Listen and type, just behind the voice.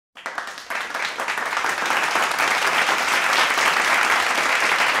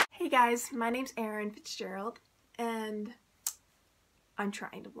guys, my name's Erin Fitzgerald, and I'm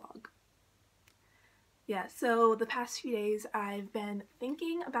trying to vlog. Yeah, so the past few days I've been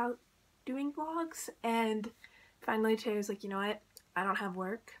thinking about doing vlogs, and finally today I was like, you know what, I don't have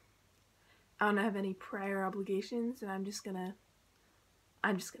work, I don't have any prior obligations, and I'm just gonna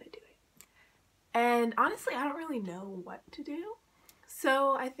do it. And honestly, I don't really know what to do,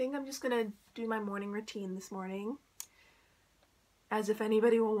 so I think I'm just gonna do my morning routine this morning, as if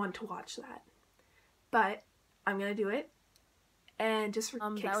anybody will want to watch that. But I'm gonna do it, and just for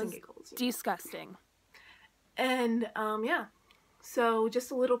kicks and giggles. Disgusting. And yeah, so just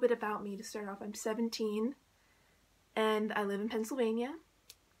a little bit about me to start off. I'm 17, and I live in Pennsylvania.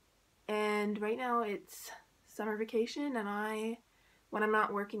 And right now it's summer vacation, and when I'm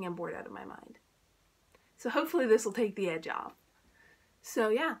not working, I'm bored out of my mind. So hopefully this will take the edge off. So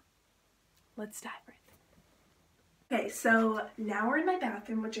yeah, let's dive right in. Okay, so now we're in my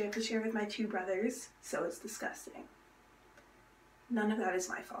bathroom, which I have to share with my two brothers, so it's disgusting. None of that is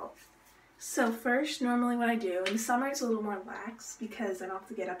my fault. So first, normally what I do, in the summer it's a little more lax because I don't have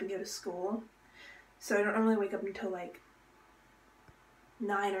to get up and go to school. So I don't normally wake up until like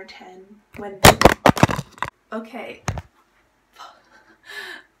 9 or 10 when... Okay.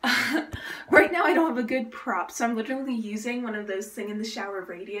 Right now I don't have a good prop, so I'm literally using one of those Sing in the Shower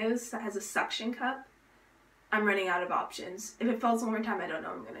radios that has a suction cup. I'm running out of options. If it falls one more time, I don't know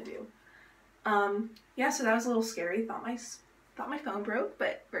what I'm gonna do. Yeah, so that was a little scary. Thought my phone broke,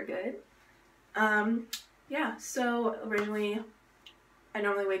 but we're good. Yeah, so originally I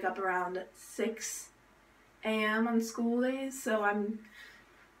normally wake up around 6 a.m. on school days, so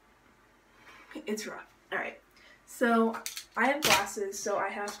it's rough. Alright, so I have glasses, so I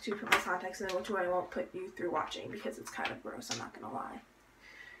have to put my contacts in, which I won't put you through watching because it's kind of gross, I'm not gonna lie.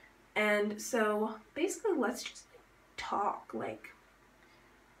 And so basically let's just talk,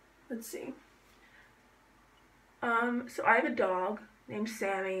 let's see. So I have a dog named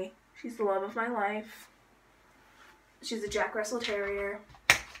Sammy. She's the love of my life. She's a Jack Russell Terrier,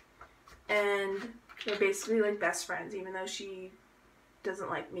 and we're basically like best friends, even though she doesn't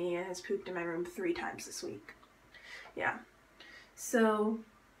like me and has pooped in my room 3 times this week. Yeah, so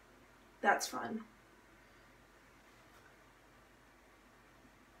that's fun.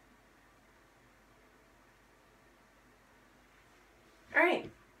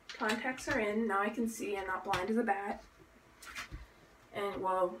 Alright, contacts are in, now I can see, I'm not blind as a bat. And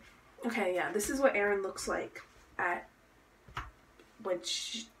whoa, okay, yeah, this is what Erin looks like when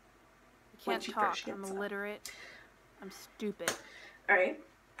she Can't first talk. gets I'm up. illiterate. I'm stupid. Alright,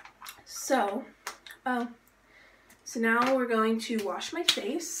 so now we're going to wash my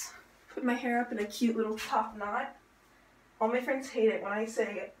face, put my hair up in a cute little top knot. All my friends hate it when I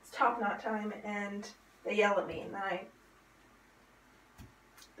say it's top knot time, and they yell at me, and then I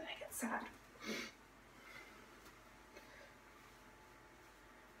get sad.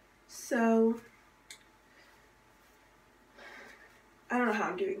 So, I don't know how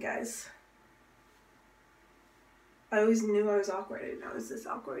I'm doing, guys. I always knew I was awkward. I didn't know I was this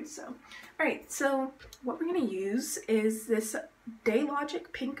awkward, so. Alright, so what we're going to use is this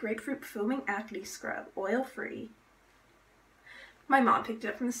Daylogic Pink Grapefruit Foaming Acne Scrub, oil-free. My mom picked it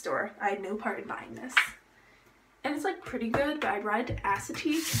up from the store. I had no part in buying this. And it's like pretty good, but I brought it to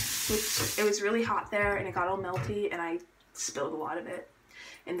Acetique, which it was really hot there and it got all melty and I spilled a lot of it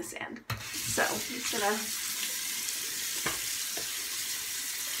in the sand. So I'm just gonna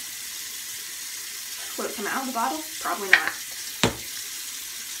will it come out of the bottle? Probably not.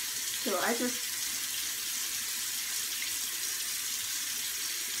 So I just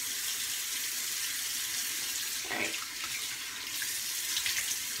alright.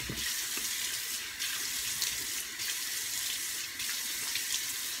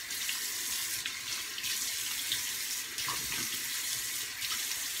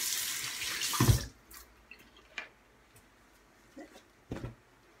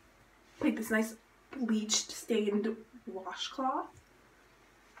 Like this nice bleached stained washcloth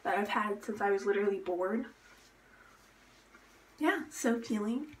that I've had since I was literally born. Yeah, so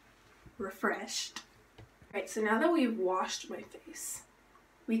peeling, refreshed. Alright, so now that we've washed my face,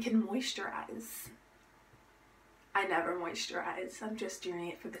 we can moisturize. I never moisturize. I'm just doing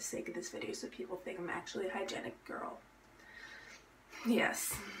it for the sake of this video so people think I'm actually a hygienic girl.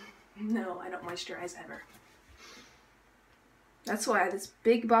 Yes. No, I don't moisturize ever. That's why this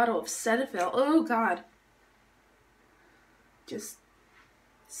big bottle of Cetaphil, oh god, just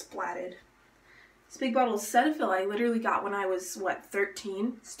splatted. This big bottle of Cetaphil I literally got when I was, what,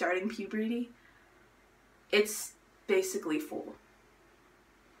 13, starting puberty. It's basically full.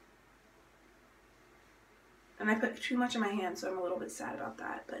 And I put too much in my hand, so I'm a little bit sad about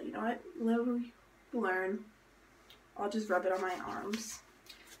that. But you know what? Learn. I'll just rub it on my arms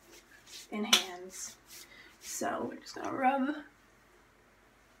and hands. So we're just gonna rub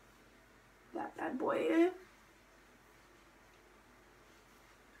that bad boy in.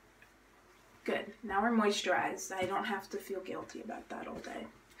 Good. Now we're moisturized. I don't have to feel guilty about that all day,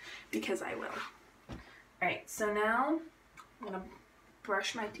 because I will. Alright, so now I'm gonna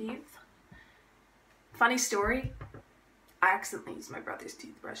brush my teeth. Funny story, I accidentally used my brother's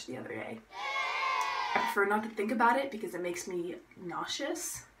toothbrush the other day. I prefer not to think about it because it makes me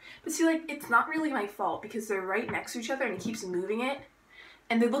nauseous. But see, like, it's not really my fault because they're right next to each other and he keeps moving it.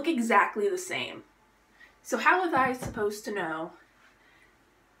 And they look exactly the same. So how was I supposed to know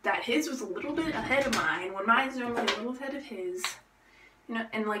that his was a little bit ahead of mine when mine's normally a little ahead of his? You know,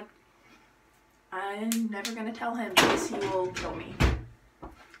 and like, I'm never gonna tell him because he will kill me.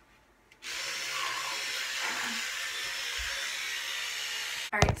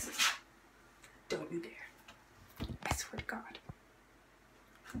 Alright, so don't you dare. I swear to God.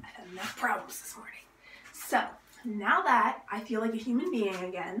 I had enough problems this morning. So, now that I feel like a human being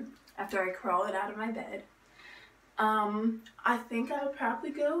again, after I crawl it out of my bed, I think I would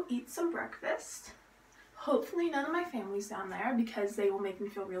probably go eat some breakfast. Hopefully none of my family's down there because they will make me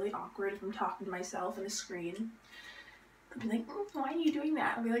feel really awkward if I'm talking to myself in a screen. They'll be like, why are you doing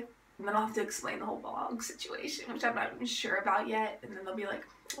that? I'll be like, and then I'll have to explain the whole vlog situation, which I'm not even sure about yet. And then they'll be like,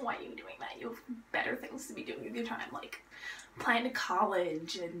 why are you doing that? You have better things to be doing with your time, like applying to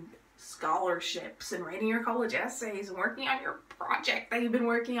college and scholarships and writing your college essays and working on your project that you've been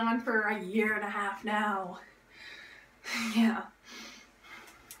working on for a year and a half now. Yeah.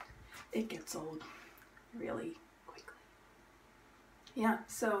 It gets old really quickly. Yeah,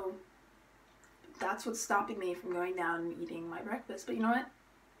 so that's what's stopping me from going down and eating my breakfast. But you know what?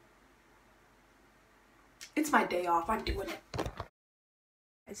 It's my day off. I'm doing it.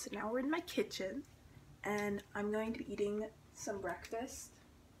 So now we're in my kitchen and I'm going to be eating some breakfast.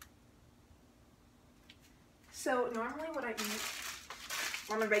 So normally what I eat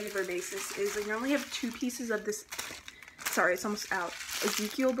on a regular basis is I normally have 2 pieces of this, sorry, it's almost out,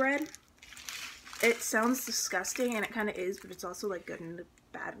 Ezekiel bread. It sounds disgusting and it kind of is, but it's also like good in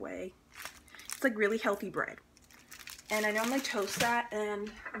a bad way. It's like really healthy bread. And I normally toast that,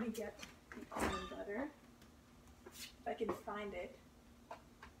 and let me get the almond butter. If I can find it.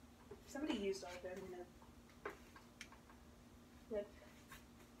 If somebody used all of it, I'm going to flip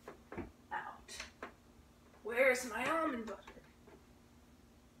out. Where's my almond butter?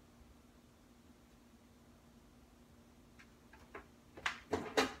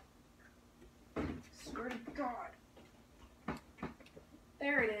 Swear to God.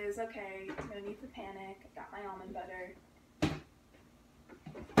 There it is. Okay, no need for panic. I got my almond butter.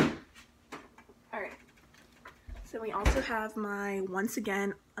 Alright. So we also have my, once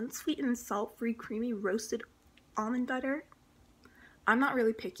again, unsweetened, salt-free, creamy, roasted almond butter. I'm not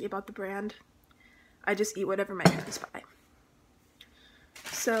really picky about the brand. I just eat whatever my parents buy.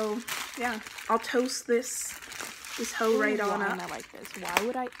 So, yeah, I'll toast this hoe right on up. I like this. Why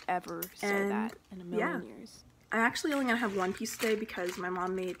would I ever say that in a million years? I'm actually only gonna have 1 piece today because my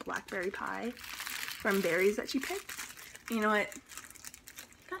mom made blackberry pie from berries that she picked. You know what?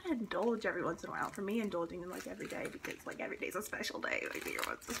 Gotta indulge every once in a while. For me, indulging in like every day because like every day's a special day. Like the year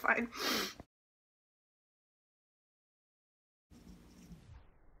once is fine.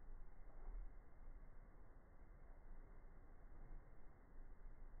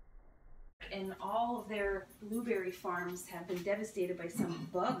 And all of their blueberry farms have been devastated by some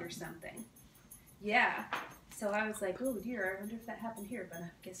bug or something. Yeah. So I was like, oh dear, I wonder if that happened here, but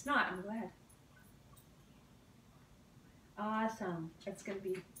I guess not. I'm glad. Awesome. That's going to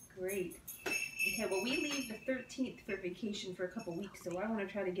be great. Okay, well, we leave the 13th for vacation for a couple weeks, so I want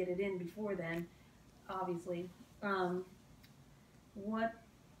to try to get it in before then, obviously. What?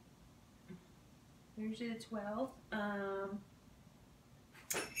 Thursday the 12th.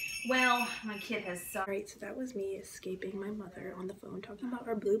 Well, my kid has... Alright, so that was me escaping my mother on the phone talking about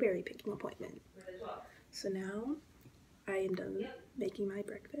our blueberry picking appointment. So now I am done making my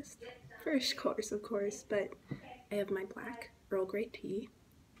breakfast. First course, of course, but I have my black Earl Grey tea.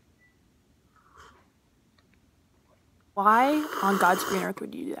 Why on God's green earth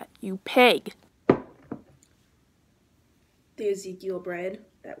would you do that? You pig! The Ezekiel bread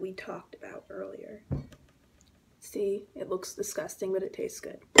that we talked about earlier. See, it looks disgusting, but it tastes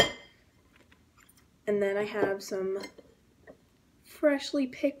good. And then I have some freshly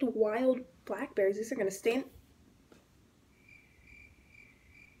picked wild blackberries. These are going to stay in...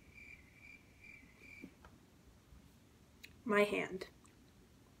 my hand.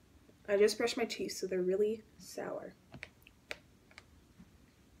 I just brushed my teeth, so they're really sour.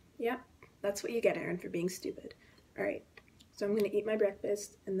 Yep, that's what you get, Erin, for being stupid. Alright, so I'm going to eat my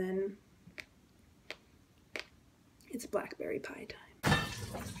breakfast, and then it's blackberry pie time.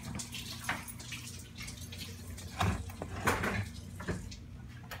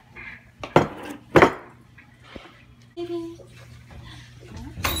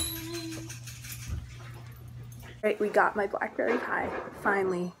 Alright, we got my blackberry pie,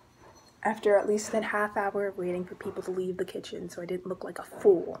 finally. After at least a half hour of waiting for people to leave the kitchen so I didn't look like a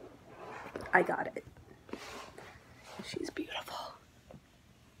fool, I got it. She's beautiful.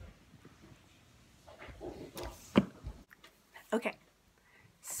 Okay,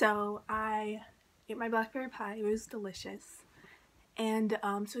 so I ate my blackberry pie. It was delicious. And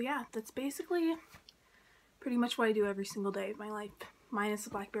so yeah, that's basically pretty much what I do every single day of my life, minus the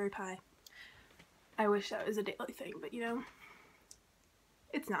blackberry pie. I wish that was a daily thing, but you know,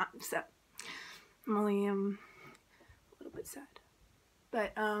 it's not, so I'm only a little bit sad.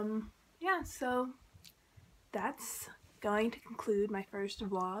 But yeah, so that's going to conclude my first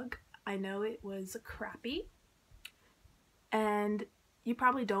vlog. I know it was crappy, and you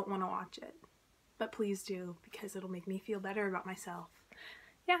probably don't want to watch it, but please do, because it'll make me feel better about myself.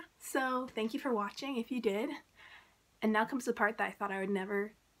 Yeah, so thank you for watching if you did. And now comes the part that I thought I would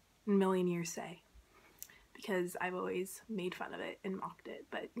never in a million years say, because I've always made fun of it and mocked it,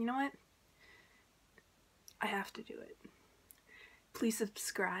 but you know what? I have to do it. Please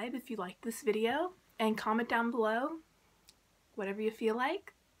subscribe if you liked this video, and comment down below whatever you feel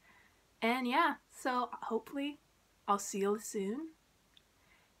like. And yeah, so hopefully I'll see you soon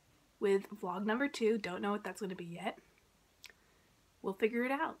with vlog number 2. Don't know what that's going to be yet. We'll figure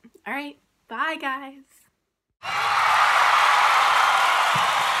it out. Alright, bye guys!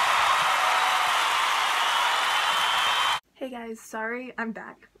 Hey guys, sorry I'm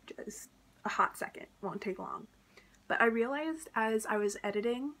back. Just a hot second, won't take long. But I realized as I was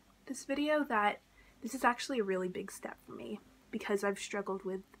editing this video that this is actually a really big step for me, because I've struggled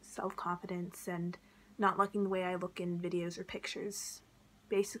with self-confidence and not liking the way I look in videos or pictures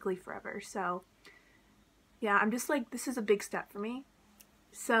basically forever. So yeah, I'm just like, this is a big step for me.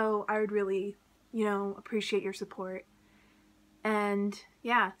 So I would really, you know, appreciate your support. And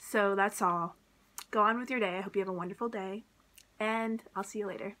yeah, so that's all. Go on with your day. I hope you have a wonderful day, and I'll see you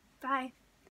later. Bye!